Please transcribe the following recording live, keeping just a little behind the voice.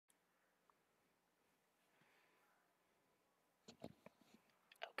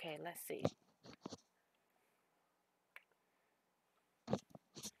Okay, let's see.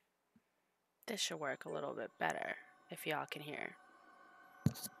 This should work a little bit better if y'all can hear.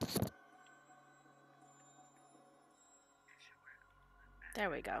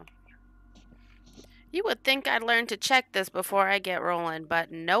 There we go. You would think I'd learn to check this before I get rolling,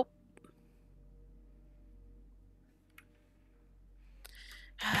 but nope.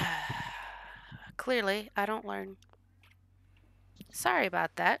 Clearly, I don't learn. Sorry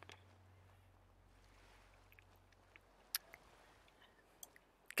about that.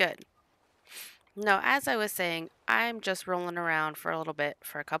 Good. No, as I was saying, I'm just rolling around for a little bit,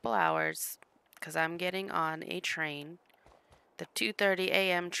 for a couple hours, because I'm getting on a train, the 2:30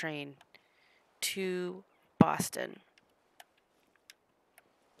 a.m. train to Boston.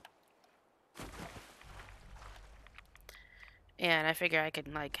 And I figure I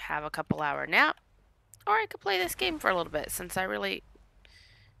could like have a couple hour nap, or I could play this game for a little bit, since I really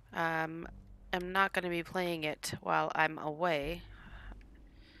am not going to be playing it while I'm away.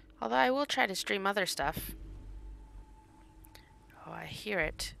 Although I will try to stream other stuff. Oh, I hear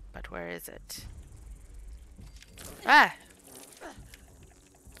it, but where is it? Ah!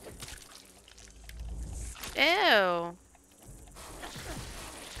 Ew!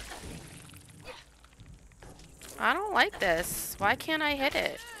 I don't like this. Why can't I hit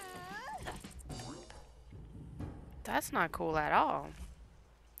it? That's not cool at all.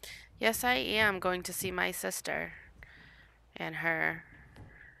 Yes, I am going to see my sister and her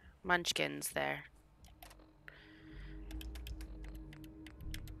munchkins there.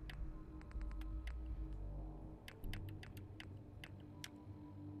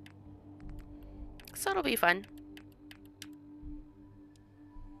 So it'll be fun.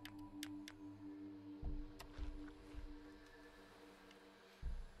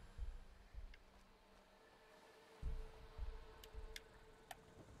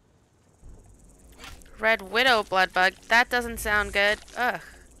 Red Widow bloodbug. That doesn't sound good. Ugh.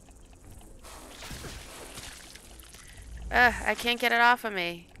 Ugh, I can't get it off of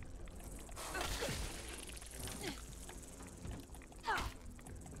me.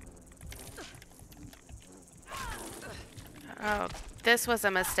 Oh, this was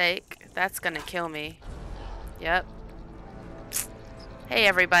a mistake. That's gonna kill me. Yep. Hey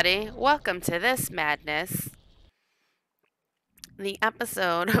everybody, welcome to this madness. The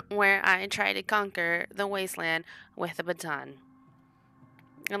episode where I try to conquer the wasteland with a baton.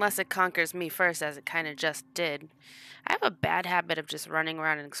 Unless it conquers me first, as it kind of just did. I have a bad habit of just running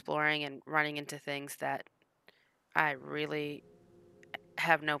around and exploring and running into things that I really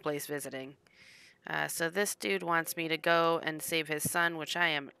have no place visiting. So this dude wants me to go and save his son, which I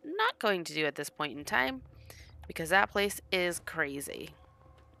am not going to do at this point in time, because that place is crazy.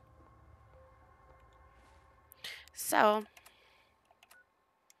 So,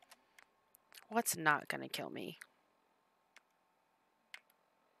 what's not going to kill me?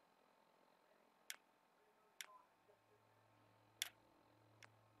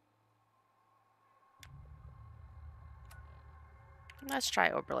 Let's try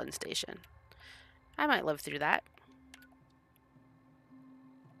Oberlin Station. I might live through that.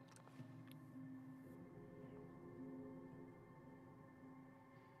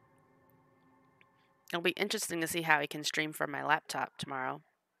 It'll be interesting to see how I can stream from my laptop tomorrow.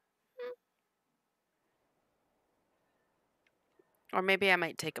 Or maybe I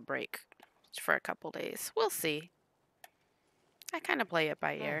might take a break for a couple days. We'll see. I kind of play it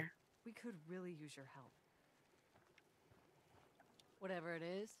by ear. We could really use your help. Whatever it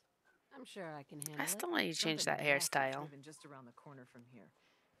is, I'm sure I can handle it. I still want you to change Something that massively hairstyle. driven just around the corner from here.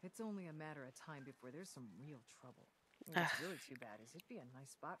 It's only a matter of time before there's some real trouble. What's really too bad is it'd be a nice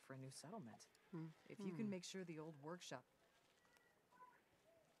spot for a new settlement. If you can make sure the old workshop...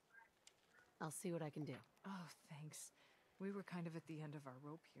 I'll see what I can do. Oh, thanks. We were kind of at the end of our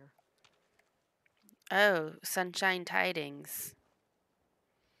rope here. Oh, Sunshine Tidings.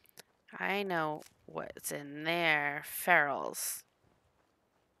 I know what's in there. Ferals.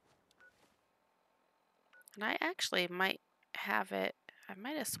 And I actually might have it. I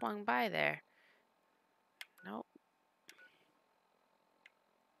might have swung by there. Nope.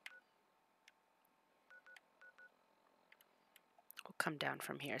 We'll come down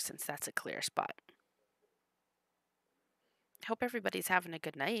from here since that's a clear spot. Hope everybody's having a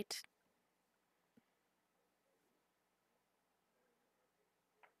good night.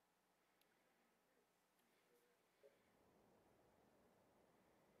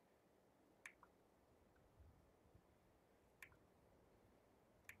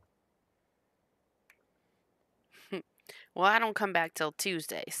 Well, I don't come back till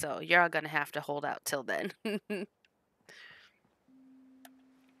Tuesday, so you're all gonna have to hold out till then.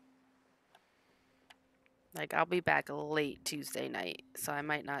 Like, I'll be back late Tuesday night, so I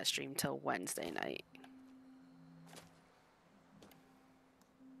might not stream till Wednesday night.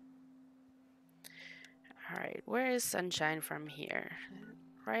 Alright, where is sunshine from here?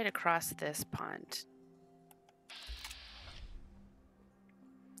 Right across this pond.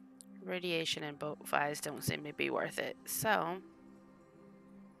 Radiation and boat flies don't seem to be worth it, so...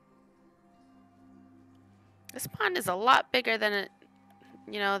 This pond is a lot bigger than it...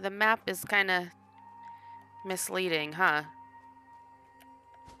 You know, the map is kind of misleading, huh?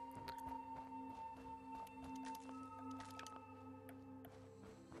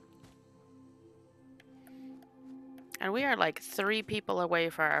 And we are like 3 people away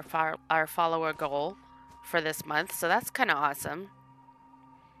for our follower goal for this month, so that's kind of awesome.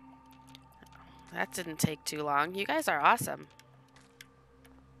 That didn't take too long. You guys are awesome.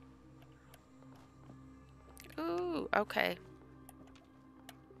 Ooh, okay.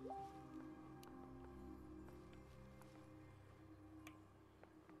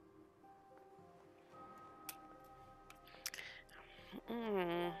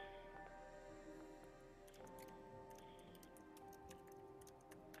 Mm.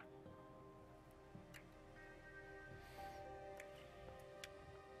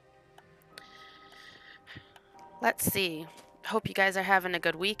 Let's see. Hope you guys are having a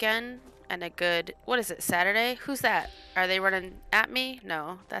good weekend and a good... What is it, Saturday? Who's that? Are they running at me?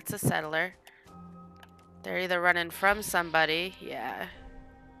 No, that's a settler. They're either running from somebody. Yeah.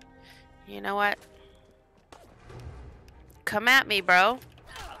 You know what? Come at me, bro.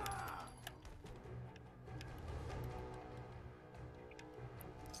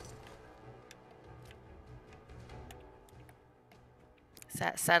 Is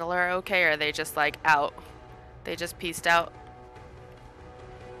that settler okay, or are they just like out? They just pieced out.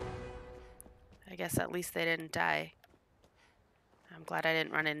 I guess at least they didn't die. I'm glad I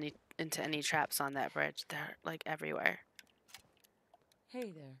didn't run into any traps on that bridge. They're like everywhere.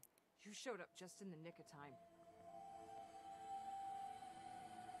 Hey there. You showed up just in the nick of time.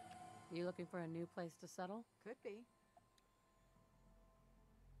 You looking for a new place to settle? Could be.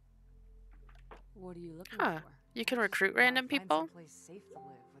 What are you looking Huh. for? You can recruit random Find people? someplace safe to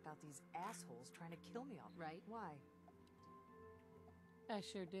live without these assholes trying to kill me all Right. Why? I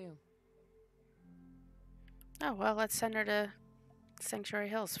sure do. Oh, well, let's send her to Sanctuary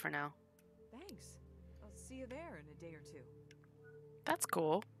Hills for now. Thanks. I'll see you there in a day or two. That's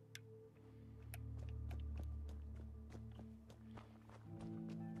cool.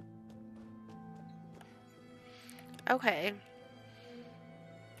 Okay.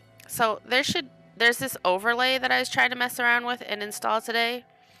 So there's this overlay that I was trying to mess around with and install today.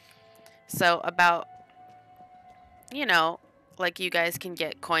 So about, you know, like you guys can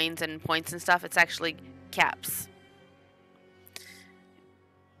get coins and points and stuff. It's actually caps.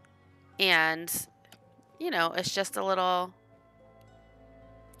 And, you know, it's just a little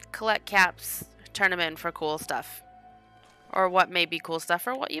collect caps, turn them in for cool stuff. Or what may be cool stuff,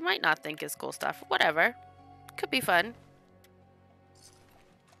 or what you might not think is cool stuff. Whatever. Could be fun.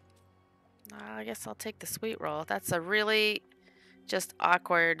 I guess I'll take the sweet roll. That's a really just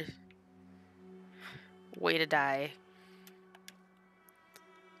awkward way to die.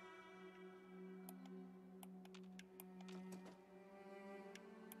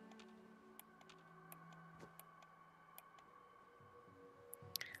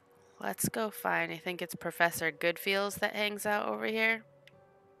 Let's go find, I think it's Professor Goodfeels that hangs out over here.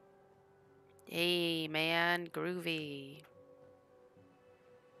 Hey, man, groovy.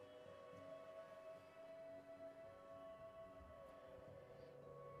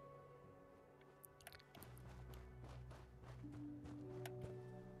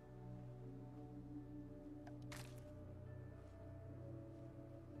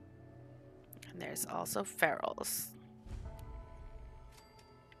 And there's also ferals.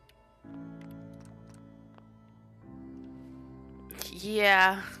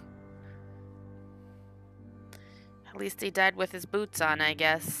 Yeah. At least he died with his boots on, I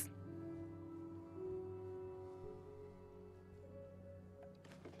guess.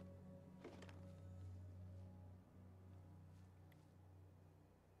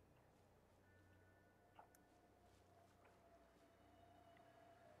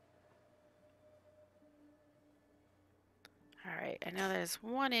 Alright, I know there's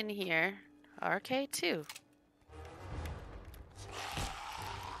one in here. RK2.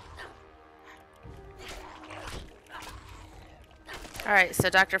 Alright, so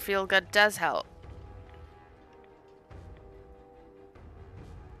Dr. Feelgood does help.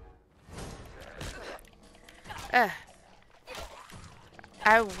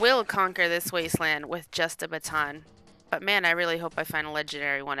 I will conquer this wasteland with just a baton. But man, I really hope I find a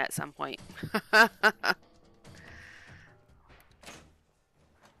legendary one at some point.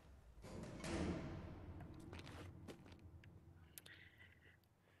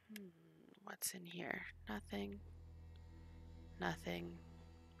 What's in here? Nothing. Nothing.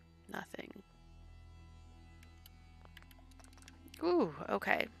 Nothing. Ooh,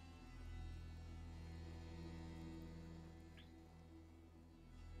 okay.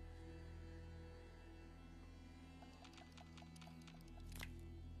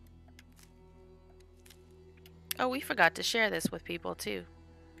 Oh, we forgot to share this with people too.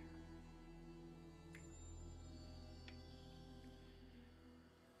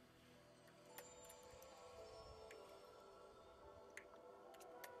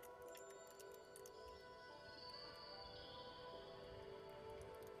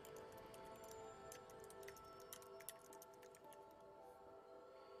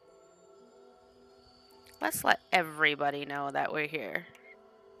 Let's let everybody know that we're here,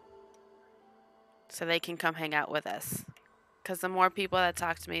 so they can come hang out with us. Because the more people that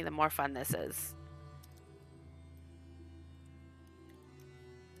talk to me, the more fun this is.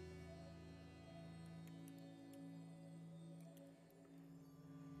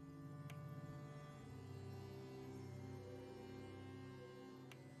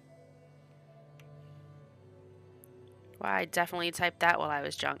 Well, I definitely typed that while I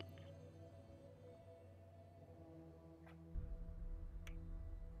was drunk.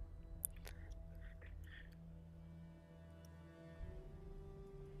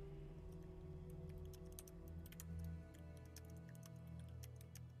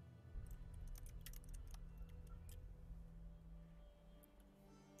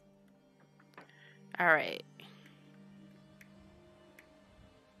 Alright.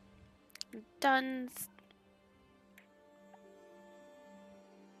 Done.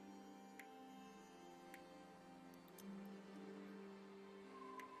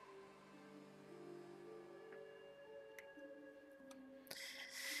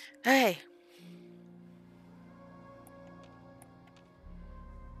 Hey.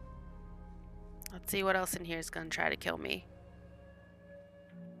 Let's see what else in here is going to try to kill me.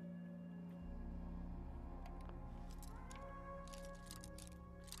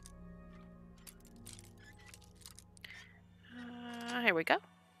 Here we go.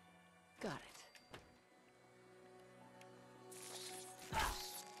 Got it.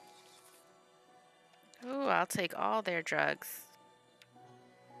 Ooh, I'll take all their drugs.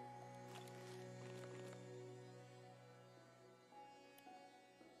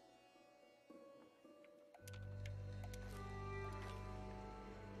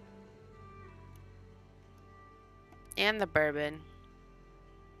 And the bourbon.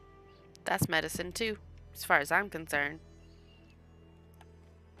 That's medicine too, as far as I'm concerned.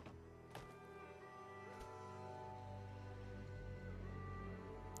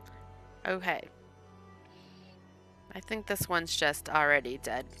 Okay. I think this one's just already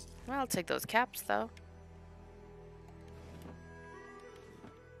dead. Well, I'll take those caps though.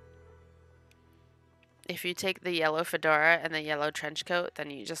 If you take the yellow fedora and the yellow trench coat, then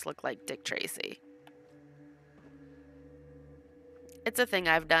you just look like Dick Tracy. It's a thing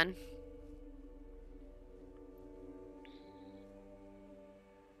I've done.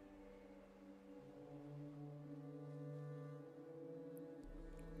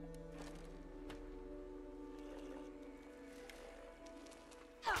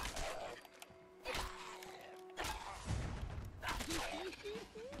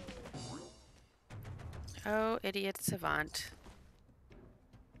 Oh, idiot savant.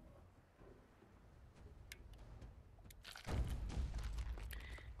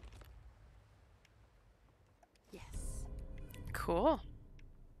 Yes. Cool.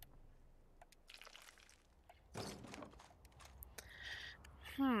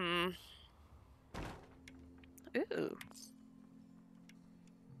 Ooh.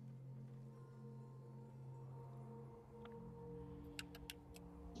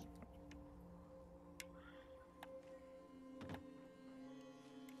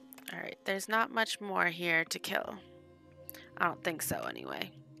 Alright, there's not much more here to kill. I don't think so,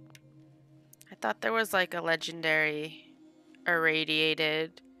 anyway. I thought there was like a legendary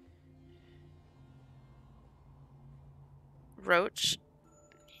irradiated roach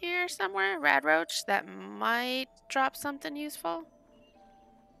here somewhere, rad roach, that might drop something useful.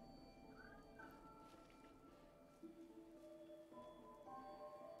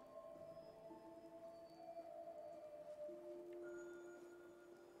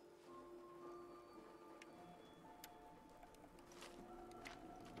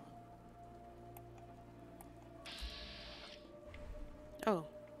 Oh.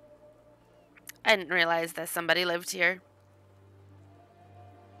 I didn't realize that somebody lived here.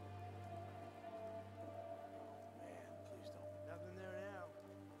 Nothing there now.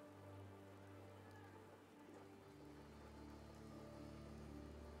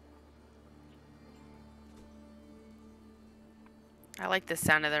 I like the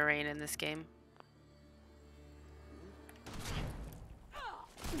sound of the rain in this game.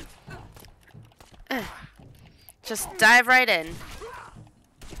 Just dive right in.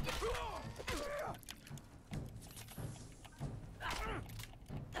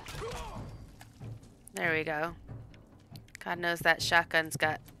 There we go. God knows that shotgun's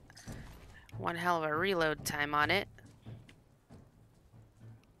got one hell of a reload time on it.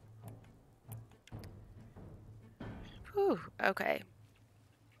 Whew, okay.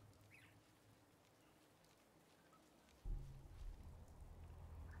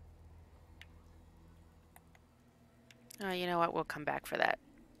 Oh, you know what? We'll come back for that.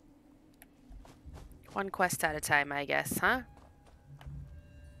 One quest at a time, I guess, huh?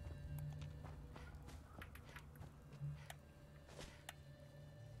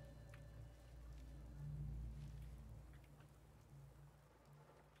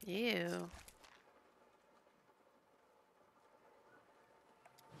 Ew.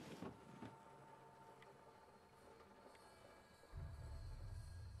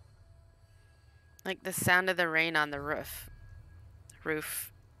 Like the sound of the rain on the roof.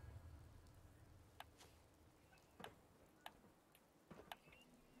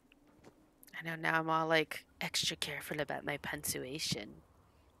 I know now I'm all like extra careful about my punctuation.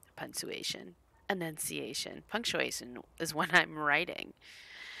 Enunciation. Punctuation is when I'm writing.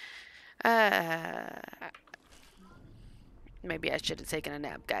 Maybe I should have taken a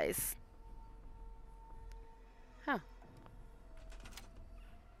nap, guys. Huh.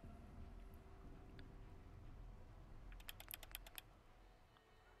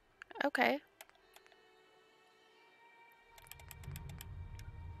 Okay.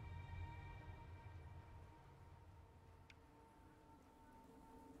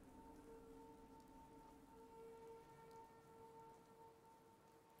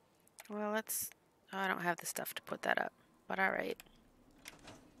 Well, let's... Oh, I don't have the stuff to put that up, but alright.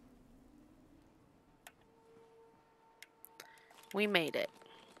 We made it.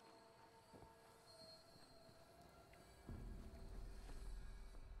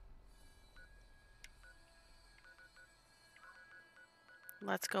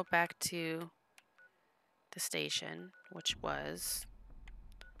 Let's go back to the station, which was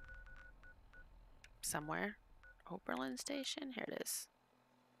somewhere. Oberlin Station? Here it is.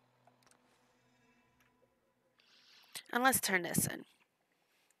 And let's turn this in.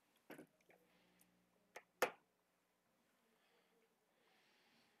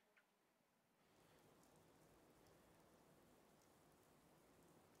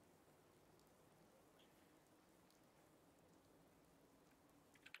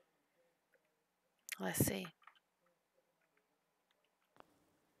 Let's see.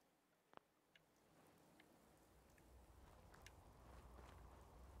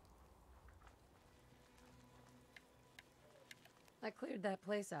 I cleared that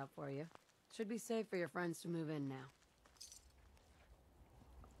place out for you. Should be safe for your friends to move in now.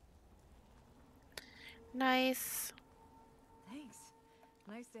 Nice. Thanks.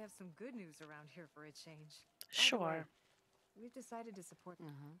 Nice to have some good news around here for a change. Sure. We've decided to support.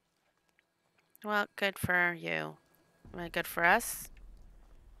 Well, good for you. Good for us.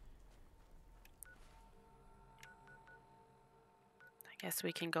 I guess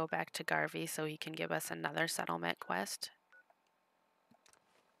we can go back to Garvey so he can give us another settlement quest.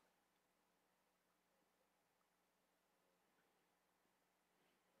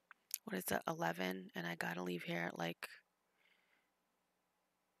 What is it, 11? And I gotta leave here at like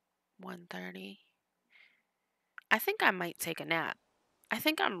 1:30. I think I might take a nap. I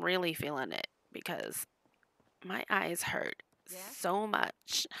think I'm really feeling it because my eyes hurt so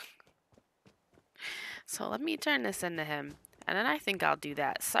much. So let me turn this into him. And then I think I'll do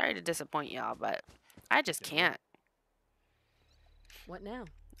that. Sorry to disappoint y'all, but I just can't. What now?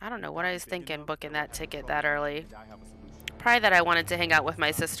 I don't know what I was thinking booking that ticket that early. Probably that I wanted to hang out with my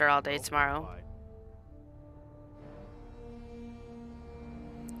sister all day tomorrow.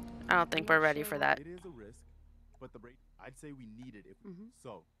 I don't think we're ready for that. It is a risk, but I'd say we need it if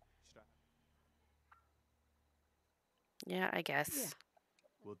so. Yeah, I guess. Yeah.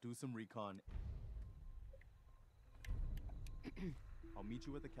 We'll do some recon. I'll meet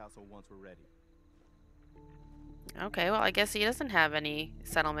you at the castle once we're ready. Okay, well, I guess he doesn't have any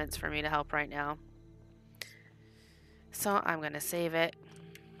settlements for me to help right now. So I'm going to save it.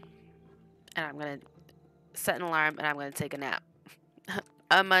 And I'm going to set an alarm and I'm going to take a nap.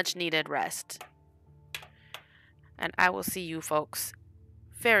 A much needed rest. And I will see you folks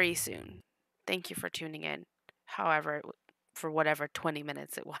very soon. Thank you for tuning in. However, for whatever 20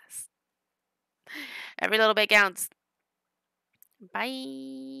 minutes it was. Every little bit counts.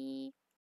 Bye.